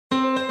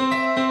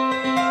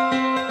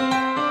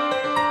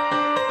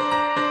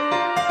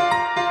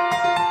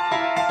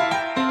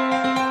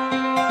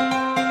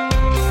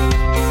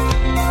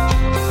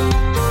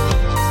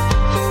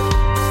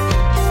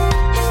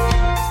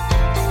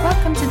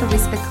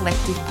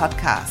Collective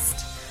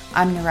podcast.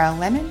 I'm Narelle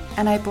Lemon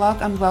and I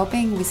blog on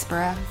Wellbeing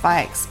Whisperer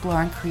via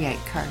Explore and Create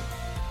Co.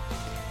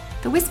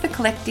 The Whisper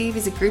Collective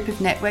is a group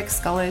of network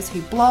scholars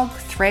who blog,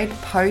 thread,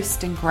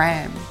 post and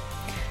gram.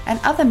 And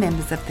other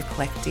members of the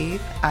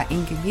collective are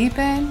Inga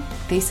Newburn,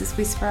 Thesis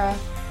Whisperer,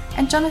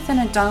 and Jonathan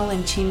O'Donnell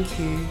and Chin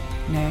Koo,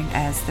 known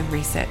as the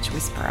Research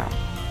Whisperer.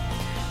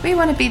 We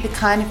want to be the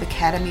kind of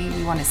academy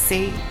we want to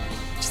see,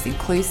 which is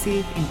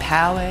inclusive,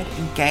 empowered,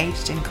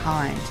 engaged and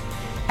kind.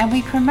 And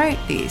we promote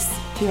this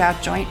through our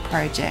joint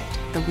project,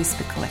 the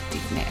Whisper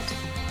Collective Net.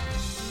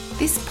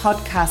 This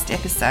podcast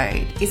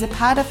episode is a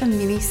part of a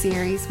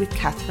mini-series with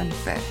Catherine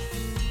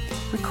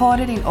Firth,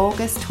 recorded in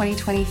August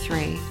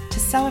 2023 to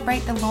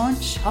celebrate the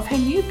launch of her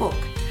new book,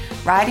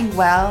 Writing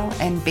Well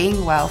and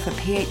Being Well for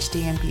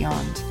PhD and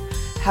Beyond,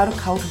 How to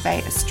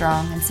Cultivate a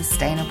Strong and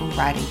Sustainable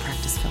Writing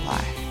Practice for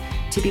Life,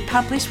 to be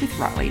published with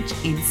Routledge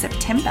in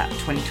September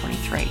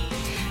 2023.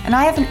 And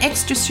I have an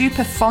extra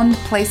super fond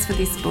place for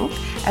this book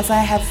as I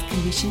have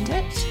commissioned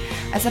it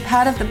as a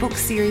part of the book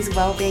series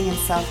Wellbeing and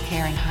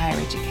Self-Care in Higher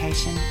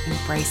Education,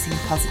 Embracing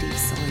Positive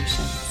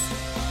Solutions.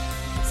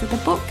 So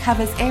the book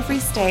covers every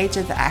stage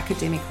of the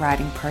academic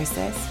writing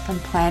process, from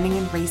planning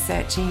and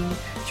researching,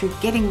 through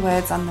getting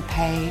words on the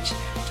page,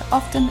 to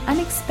often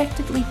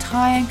unexpectedly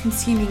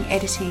time-consuming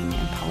editing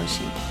and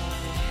polishing.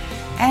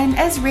 And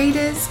as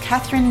readers,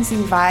 Catherine is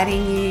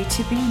inviting you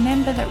to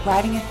remember that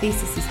writing a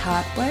thesis is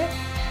hard work,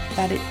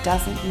 but it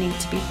doesn't need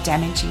to be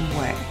damaging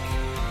work.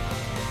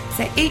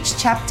 So each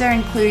chapter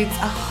includes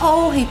a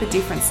whole heap of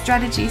different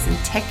strategies and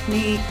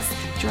techniques,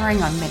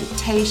 drawing on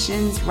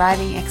meditations,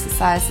 writing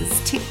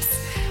exercises,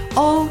 tips,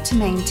 all to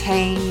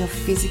maintain your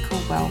physical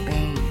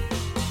well-being.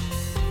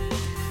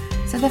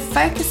 So the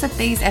focus of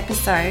these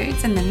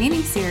episodes and the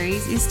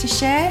mini-series is to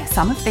share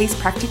some of these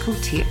practical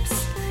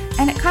tips,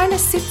 and it kind of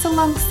sits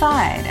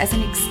alongside as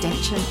an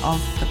extension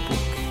of the book.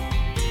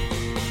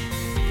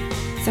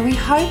 So we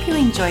hope you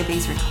enjoy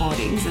these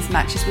recordings as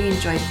much as we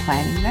enjoyed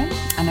planning them,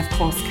 and of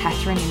course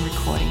Catherine in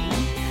recording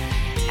them.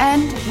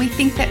 And we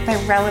think that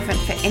they're relevant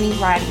for any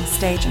writing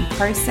stage and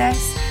process.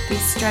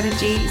 These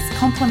strategies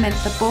complement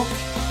the book,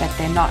 but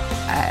they're not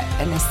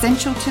an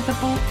essential to the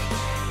book.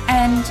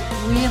 And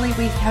really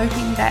we're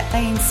hoping that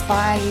they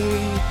inspire you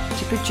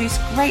to produce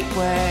great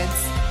words,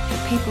 for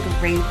people to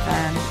read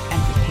them, and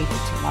for people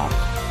to love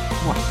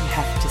what you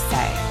have to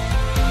say.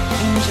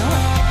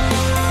 Enjoy.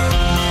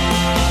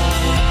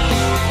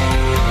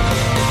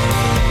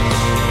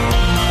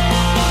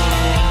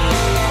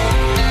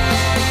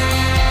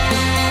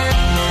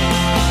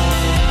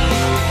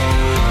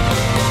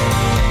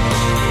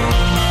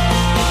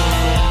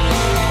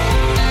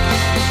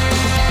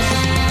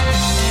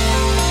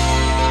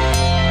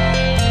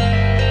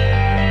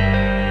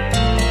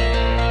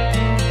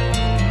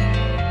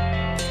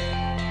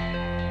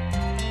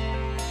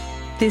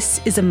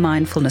 This is a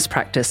mindfulness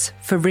practice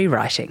for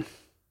rewriting.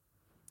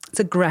 It's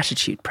a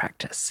gratitude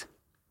practice.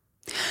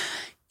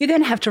 You're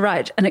going to have to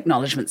write an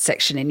acknowledgement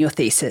section in your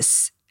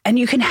thesis, and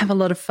you can have a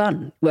lot of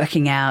fun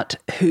working out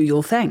who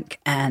you'll thank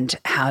and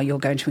how you're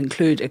going to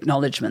include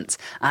acknowledgements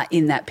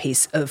in that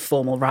piece of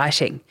formal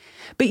writing.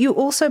 But you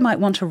also might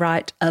want to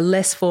write a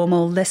less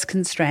formal, less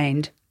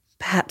constrained,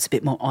 perhaps a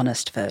bit more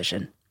honest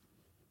version.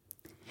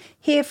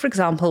 Here, for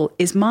example,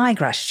 is my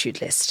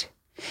gratitude list.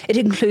 It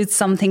includes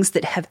some things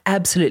that have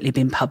absolutely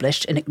been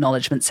published in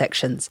acknowledgement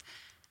sections,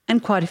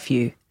 and quite a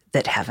few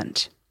that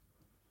haven't.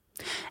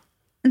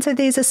 And so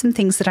these are some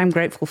things that I'm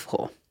grateful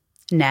for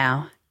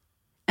now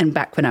and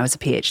back when I was a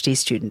PhD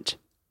student.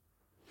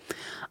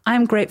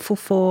 I'm grateful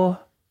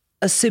for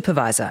a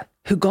supervisor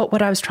who got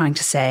what I was trying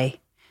to say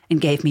and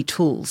gave me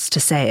tools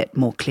to say it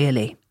more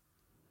clearly.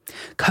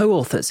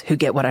 Co-authors who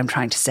get what I'm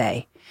trying to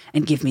say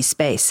and give me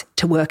space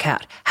to work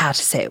out how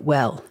to say it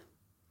well.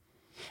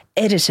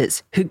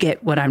 Editors who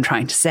get what I'm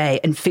trying to say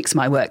and fix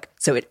my work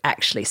so it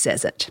actually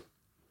says it.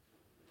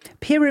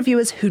 Peer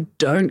reviewers who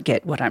don't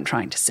get what I'm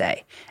trying to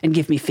say and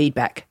give me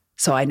feedback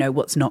so I know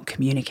what's not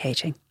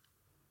communicating.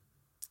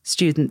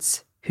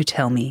 Students who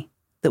tell me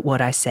that what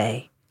I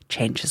say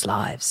changes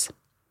lives.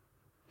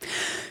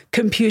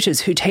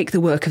 Computers who take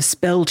the work of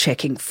spell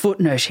checking,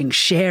 footnoting,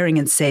 sharing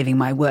and saving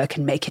my work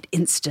and make it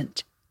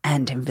instant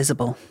and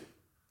invisible.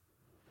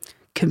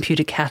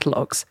 Computer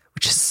catalogues,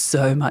 which is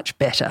so much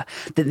better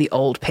than the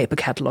old paper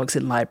catalogues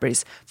in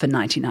libraries for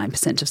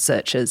 99% of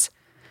searches.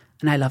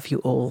 And I love you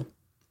all,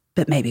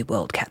 but maybe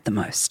WorldCat the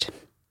most.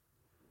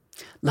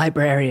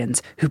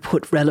 Librarians who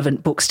put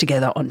relevant books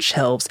together on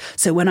shelves,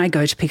 so when I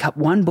go to pick up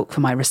one book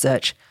for my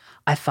research,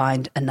 I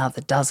find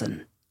another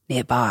dozen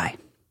nearby.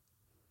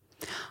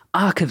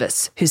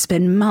 Archivists who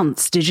spend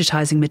months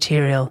digitizing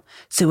material,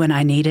 so when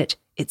I need it,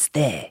 it's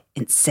there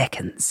in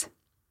seconds.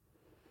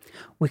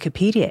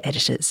 Wikipedia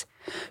editors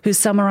who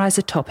summarize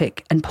a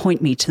topic and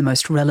point me to the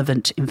most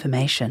relevant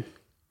information.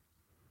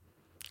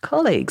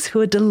 Colleagues who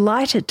are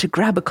delighted to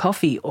grab a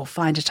coffee or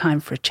find a time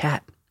for a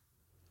chat.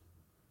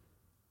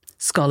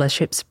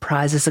 Scholarships,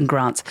 prizes and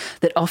grants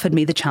that offered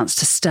me the chance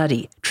to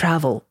study,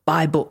 travel,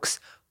 buy books,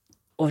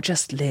 or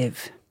just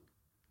live.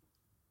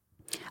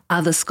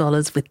 other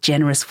scholars with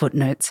generous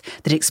footnotes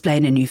that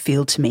explain a new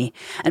field to me,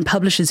 and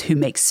publishers who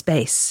make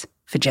space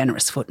for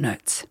generous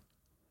footnotes.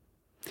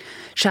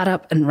 Shut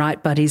up and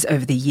write buddies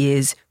over the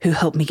years who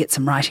helped me get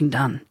some writing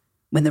done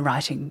when the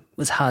writing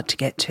was hard to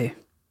get to.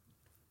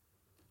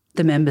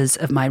 The members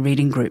of my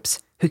reading groups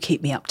who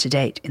keep me up to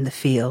date in the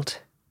field.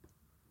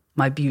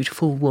 My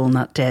beautiful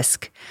walnut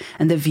desk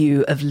and the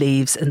view of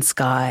leaves and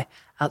sky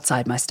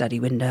outside my study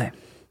window.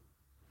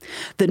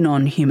 The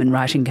non-human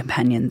writing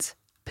companions,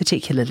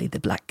 particularly the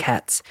black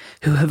cats,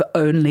 who have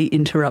only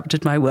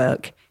interrupted my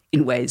work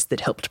in ways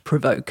that helped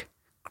provoke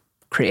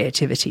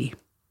creativity.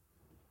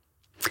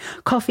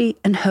 Coffee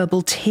and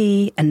herbal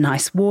tea and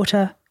nice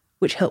water,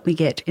 which help me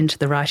get into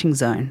the writing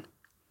zone.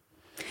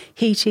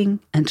 Heating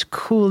and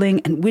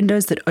cooling and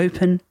windows that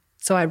open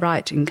so I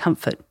write in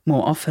comfort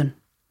more often.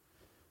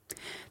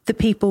 The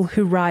people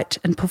who write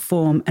and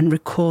perform and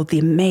record the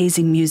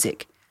amazing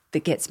music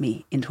that gets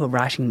me into a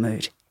writing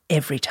mood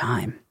every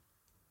time.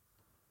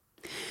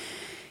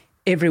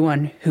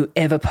 Everyone who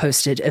ever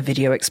posted a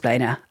video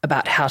explainer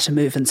about how to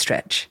move and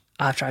stretch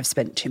after I've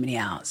spent too many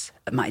hours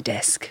at my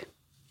desk.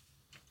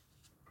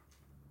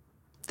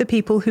 The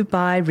people who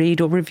buy,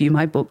 read or review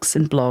my books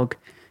and blog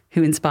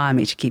who inspire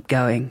me to keep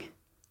going.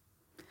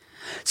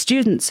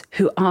 Students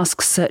who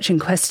ask searching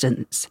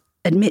questions,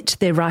 admit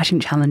their writing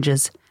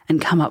challenges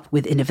and come up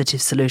with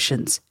innovative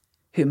solutions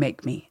who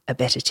make me a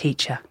better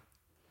teacher.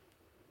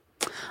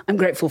 I'm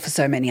grateful for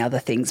so many other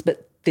things,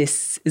 but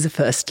this is a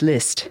first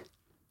list.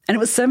 And it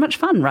was so much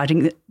fun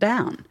writing it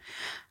down.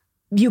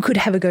 You could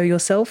have a go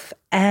yourself,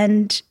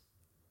 and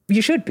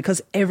you should,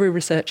 because every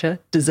researcher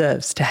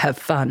deserves to have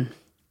fun.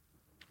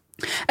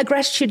 A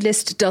gratitude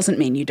list doesn't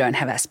mean you don't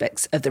have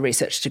aspects of the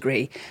research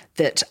degree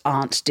that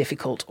aren't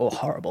difficult or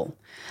horrible.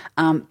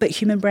 But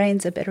human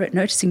brains are better at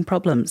noticing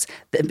problems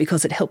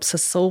because it helps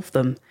us solve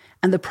them,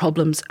 and the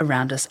problems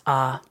around us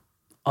are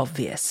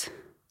obvious.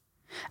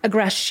 A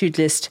gratitude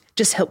list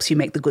just helps you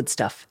make the good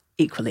stuff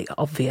equally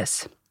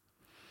obvious.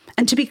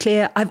 And to be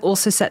clear, I've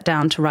also sat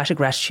down to write a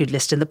gratitude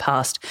list in the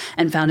past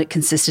and found it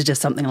consisted of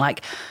something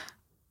like,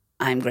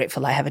 I'm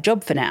grateful I have a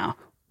job for now,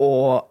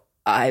 or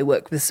I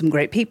work with some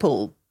great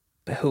people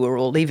who are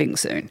all leaving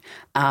soon.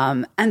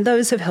 And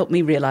those have helped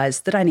me realise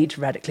that I need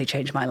to radically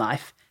change my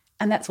life,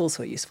 and that's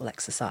also a useful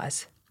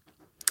exercise.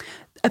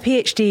 A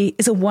PhD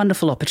is a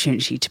wonderful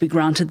opportunity to be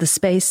granted the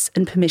space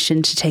and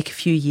permission to take a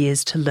few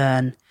years to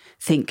learn,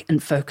 think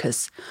and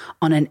focus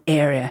on an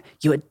area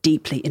you are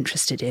deeply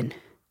interested in.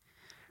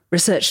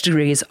 Research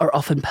degrees are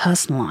often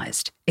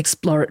personalised,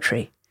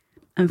 exploratory,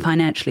 and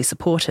financially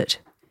supported.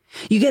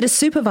 You get a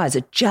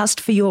supervisor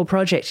just for your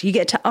project. You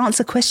get to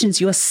answer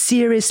questions you are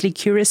seriously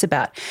curious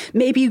about.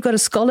 Maybe you've got a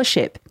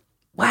scholarship.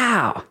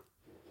 Wow.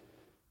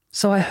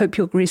 So I hope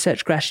your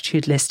research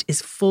gratitude list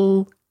is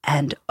full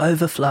and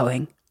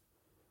overflowing.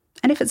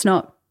 And if it's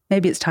not,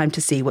 maybe it's time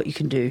to see what you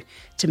can do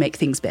to make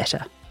things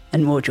better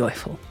and more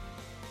joyful.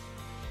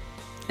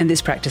 And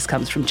this practice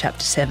comes from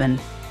Chapter 7,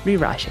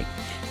 Rewriting,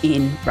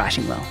 in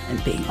Writing Well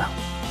and Being Well,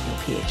 your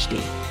PhD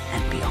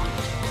and beyond.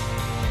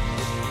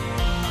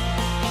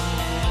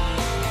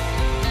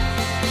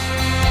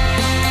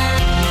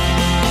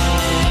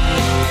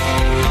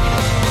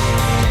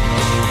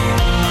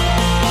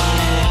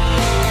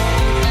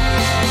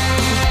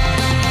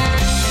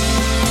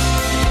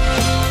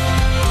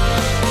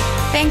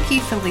 Thank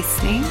you for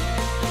listening,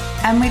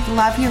 and we'd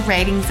love your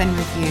ratings and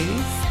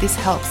reviews. This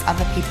helps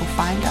other people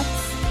find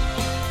us.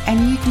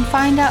 And you can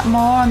find out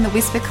more on the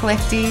Whisper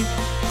Collective,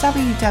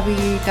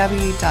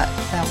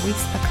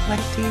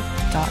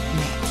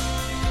 www.thewhispercollective.net.